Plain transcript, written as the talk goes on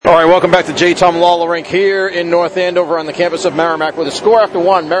welcome back to J. Tom Lawler Rink here in North Andover on the campus of Merrimack with a score after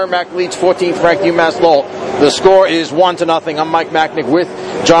one. Merrimack leads 14th ranked UMass Lowell. The score is 1-0. I'm Mike Macknick with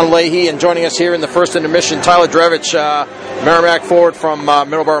John Leahy, and joining us here in the first intermission, Tyler Drevich, Merrimack forward from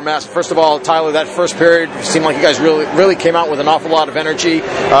Middleborough, Mass. First of all, Tyler, that first period seemed like you guys really came out with an awful lot of energy.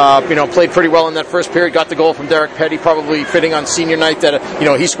 Played pretty well in that first period. Got the goal from Derek Petty, probably fitting on senior night that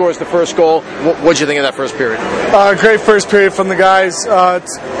he scores the first goal. What'd you think of that first period? Great first period from the guys.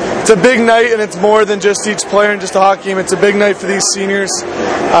 It's a big night, and it's more than just each player and just a hockey game. It's a big night for these seniors.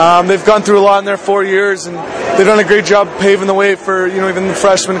 They've gone through a lot in their 4 years, and they've done a great job paving the way for even the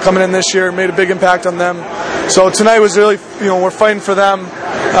freshmen coming in this year. Made a big impact on them. So tonight was really, we're fighting for them,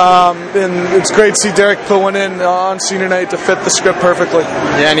 and it's great to see Derek put one in on senior night to fit the script perfectly.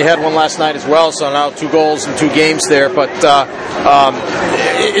 Yeah, and he had one last night as well. So now 2 goals in 2 games there. But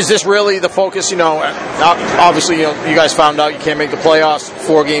is this really the focus? Obviously, you guys found out you can't make the playoffs,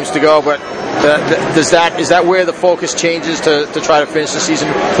 4 games to go, but is that where the focus changes to try to finish the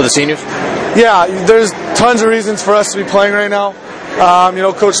season for the seniors? Yeah, there's tons of reasons for us to be playing right now.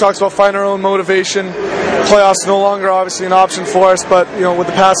 Coach talks about finding our own motivation. Playoffs no longer obviously an option for us, but with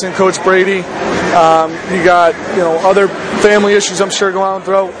the passing of Coach Brady, you got other family issues I'm sure going on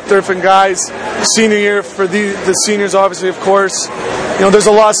throughout different guys. Senior year for the seniors, obviously, of course. There's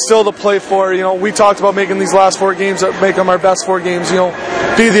a lot still to play for. We talked about making these last 4 games, make them our best 4 games.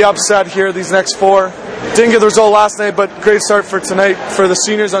 Be the upset here these next 4. Didn't get the result last night, but great start for tonight for the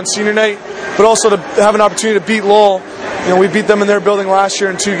seniors on senior night. But also to have an opportunity to beat Lowell. We beat them in their building last year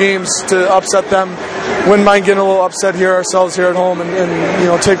in 2 games to upset them. Wouldn't mind getting a little upset here ourselves here at home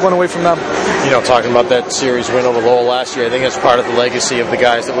and take one away from them. Talking about that series win over Lowell last year, I think that's part of the legacy of the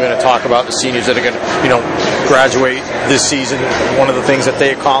guys that we're going to talk about, the seniors that are going to, graduate this season. One of the things that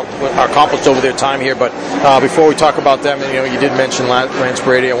they accomplished over their time here. But before we talk about them, you did mention Lance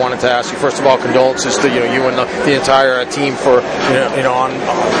Brady. I wanted to ask you, first of all, condolences to you and the entire team for on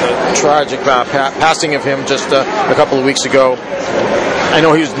the tragic passing of him just a couple of weeks ago. I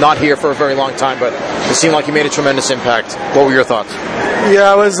know he was not here for a very long time, but it seemed like he made a tremendous impact. What were your thoughts?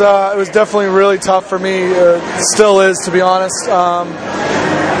 Yeah, it was definitely really tough for me. Still is, to be honest.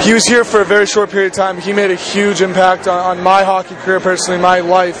 He was here for a very short period of time. He made a huge impact on my hockey career, personally, my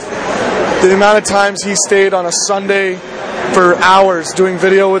life. The amount of times he stayed on a Sunday for hours doing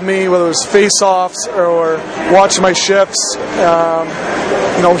video with me, whether it was face-offs or watching my shifts.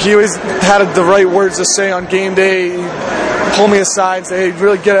 He always had the right words to say on game day. He'd pull me aside and say, hey,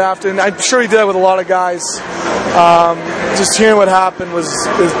 really get after it. And I'm sure he did that with a lot of guys. Just hearing what happened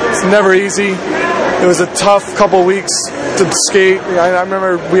it's never easy. It was a tough couple of weeks to skate. I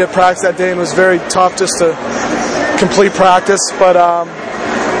remember we had practice that day, and it was very tough just to complete practice. But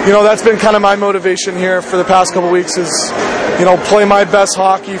that's been kind of my motivation here for the past couple of weeks is, play my best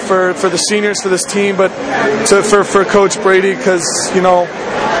hockey for the seniors, for this team, but for Coach Brady, because,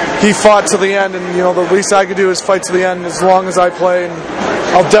 he fought to the end, and, the least I could do is fight to the end as long as I play. And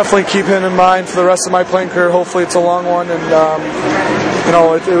I'll definitely keep him in mind for the rest of my playing career. Hopefully it's a long one, and,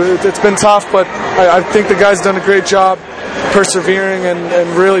 it's been tough, but I think the guy's done a great job persevering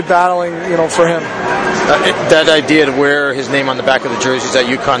and really battling, for him. That idea to wear his name on the back of the jerseys at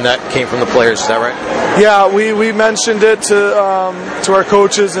UConn, that came from the players, is that right? Yeah, we mentioned it to our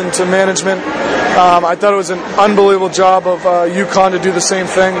coaches and to management. I thought it was an unbelievable job of UConn to do the same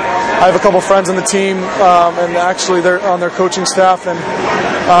thing. I have a couple friends on the team, and actually they're on their coaching staff, and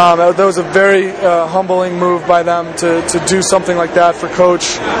that was a very humbling move by them to do something like that for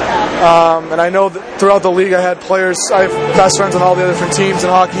Coach. And I know that throughout the league I had players, I have best friends on all the different teams in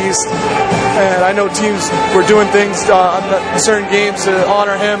Hockey East, and I know teams were doing things on certain games to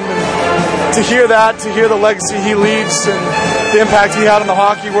honor him, and to hear the legacy he leaves and the impact he had on the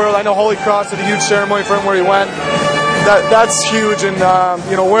hockey world. I know Holy Cross did a huge ceremony for him where he went. That's huge, and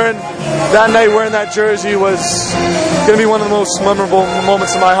wearing that jersey was going to be one of the most memorable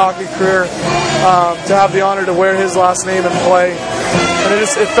moments of my hockey career. To have the honor to wear his last name and play, and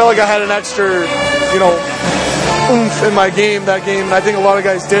it felt like I had an extra, oomph in my game that game. And I think a lot of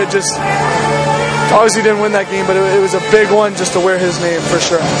guys did. Just obviously didn't win that game, but it was a big one just to wear his name for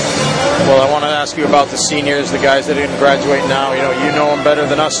sure. Well, I want to ask you about the seniors, the guys that are going to graduate now. You know them better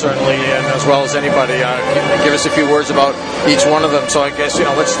than us, certainly, and as well as anybody. Give us a few words about each one of them. So I guess,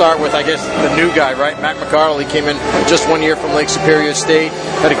 let's start with, the new guy, right? Matt McArdle. He came in just 1 year from Lake Superior State.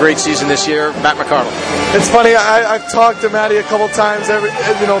 Had a great season this year. Matt McArdle. It's funny. I've talked to Matty a couple times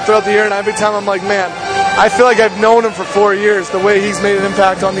throughout the year, and every time I'm like, man, I feel like I've known him for 4 years, the way he's made an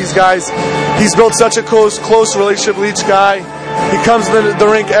impact on these guys. He's built such a close relationship with each guy. He comes to the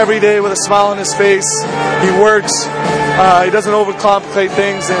rink every day with a smile on his face. He works. He doesn't overcomplicate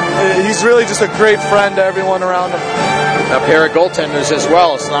things, and he's really just a great friend to everyone around him. A pair of goaltenders as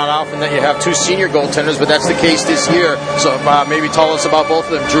well. It's not often that you have two senior goaltenders, but that's the case this year. So maybe tell us about both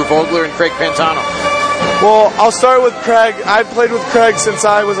of them, Drew Vogler and Craig Pantano. Well, I'll start with Craig. I've played with Craig since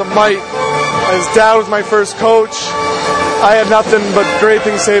I was a mite. His dad was my first coach. I had nothing but great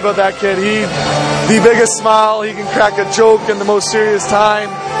things to say about that kid. The biggest smile, he can crack a joke in the most serious time.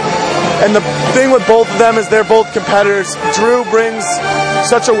 And the thing with both of them is they're both competitors. Drew brings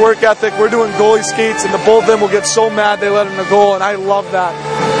such a work ethic. We're doing goalie skates, and the both of them will get so mad they let in a goal, and I love that.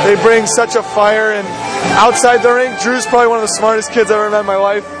 They bring such a fire, and outside the rink, Drew's probably one of the smartest kids I've ever met in my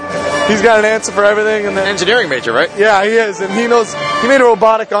life. He's got an answer for everything. And then, engineering major, right? Yeah, he is, and he knows. He made a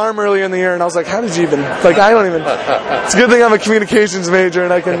robotic arm earlier in the year, and I was like, how did you even? Like, I don't even. It's a good thing I'm a communications major,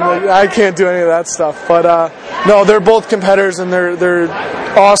 and I can't do any of that stuff. But no, they're both competitors, and they're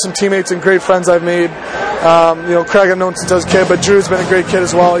awesome teammates and great friends I've made. Craig I've known since I was a kid, but Drew's been a great kid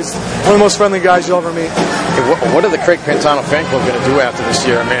as well. He's one of the most friendly guys you'll ever meet. Hey, what are the Craig Pantano fan club going to do after this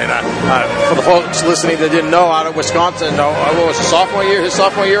year? I mean, for the folks listening that didn't know, out of Wisconsin, what was it, his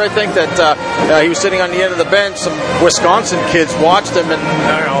sophomore year, I think, that he was sitting on the end of the bench. Some Wisconsin kids watched him, and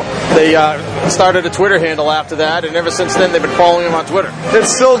they started a Twitter handle after that, and ever since then they've been following him on Twitter. It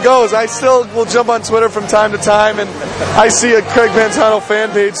still goes. I still will jump on Twitter from time to time, and I see a Craig Pantano fan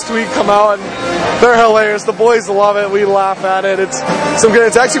page tweet come out, and they're hilarious. The boys love it. We laugh at it. It's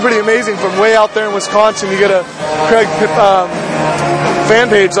actually pretty amazing. From way out there in Wisconsin, you get a Craig fan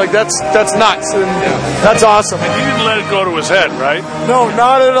page. Like that's nuts, and that's awesome. And he didn't let it go to his head, right? No,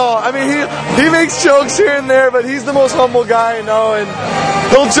 not at all. I mean, he makes jokes here and there, but he's the most humble guy I know, and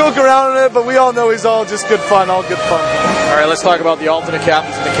he'll joke around in it. But we all know he's all just good fun, all good fun. All right, let's talk about the alternate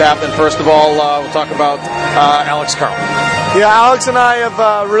captains and the captain. First of all, we'll talk about Alex Carl. Yeah, Alex and I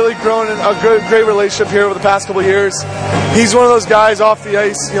have really grown in a great relationship here over the past couple of years. He's one of those guys off the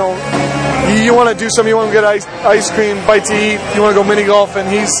ice, you want to do something, you want to get ice cream, bite to eat, you want to go mini golf, and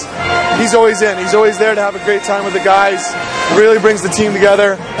he's always in. He's always there to have a great time with the guys. Really brings the team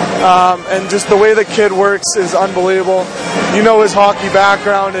together, and just the way the kid works is unbelievable. You know his hockey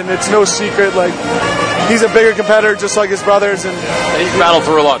background, and it's no secret. Like, he's a bigger competitor just like his brothers, and he's battled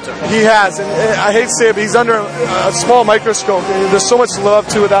through a lot too. He has, and I hate to say it, but he's under a small microscope. There's so much love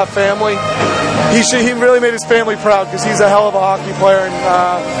to that family. He really made his family proud because he's a hell of a hockey player, and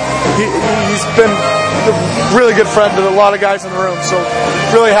he's been a really good friend to a lot of guys in the room. So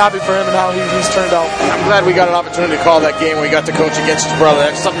really happy for him and how he's turned out. I'm glad we got an opportunity to call that game when we got to coach against his brother.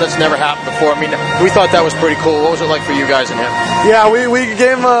 That's something that's never happened before. I mean, we thought that was pretty cool. What was it like for you guys and him? Yeah, we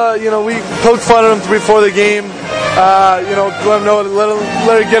gave him we poked fun at him before the game. Let him know,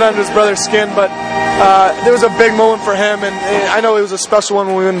 let him get under his brother's skin, but there was a big moment for him, and I know it was a special one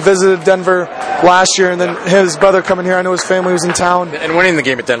when we went and visited Denver last year, and then his brother coming here. I know his family was in town. And winning the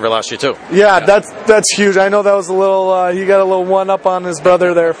game at Denver last year, too. Yeah, that's huge. I know that was a little, he got a little one-up on his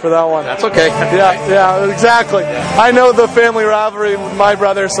brother there for that one. That's okay. Yeah, exactly. I know the family rivalry with my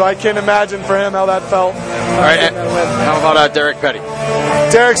brother, so I can't imagine for him how that felt. All right, and how about Derek Petty?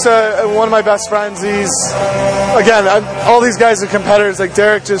 Derek's one of my best friends. He's, again, all these guys are competitors. Like,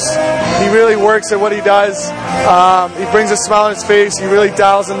 Derek he really works at what he does. He brings a smile on his face. He really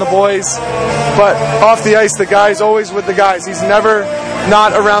dials in the boys. But off the ice, the guy's always with the guys. He's never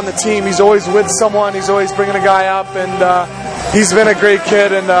not around the team. He's always with someone. He's always bringing a guy up, and he's been a great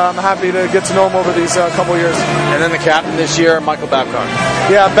kid, and I'm happy to get to know him over these couple years. And then the captain this year, Michael Babcock.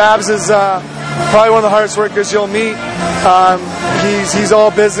 Yeah, Babs is probably one of the hardest workers you'll meet. He's all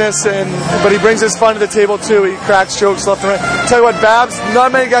business, but he brings his fun to the table too. He cracks jokes left and right. Tell you what, Babs,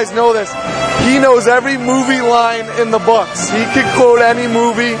 not many guys know this. He knows every movie line in the books. He could quote any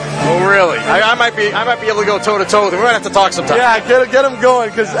movie. Oh, really? I might be able to go toe to toe with him. We're gonna have to talk sometime. Yeah, get him going,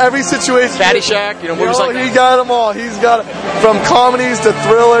 because every situation. Caddyshack, movies like that. He got them all. He's got from comedies to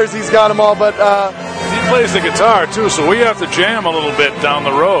thrillers. He's got them all. But he plays the guitar too, so we have to jam a little bit down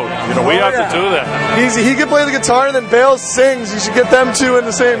the road. We have to do that. He can play the guitar, and then Bales sings. You should get them two in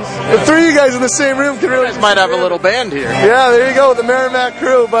the same. The three of you guys in the same room can really. You guys might have a little band here. Yeah, there you go, the Merrimack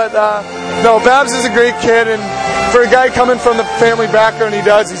crew. But no, Babs is a great kid, and for a guy coming from the family background he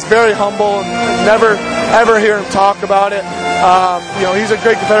does, he's very humble, and never ever hear him talk about it. He's a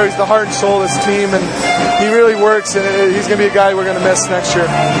great competitor. He's the heart and soul of this team, and he really works, and he's going to be a guy we're going to miss next year.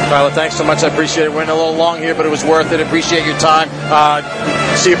 Tyler, thanks so much. I appreciate it. We're a little long here, but it was worth it. Appreciate your time.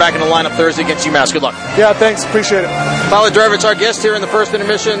 See you back in the lineup Thursday against UMass. Good luck. Yeah, thanks. Appreciate it. Tyler Drevitz, our guest here in the first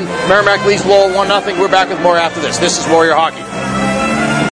intermission. Merrimack leads Lowell 1-0. We're back with more after this. This is Warrior Hockey.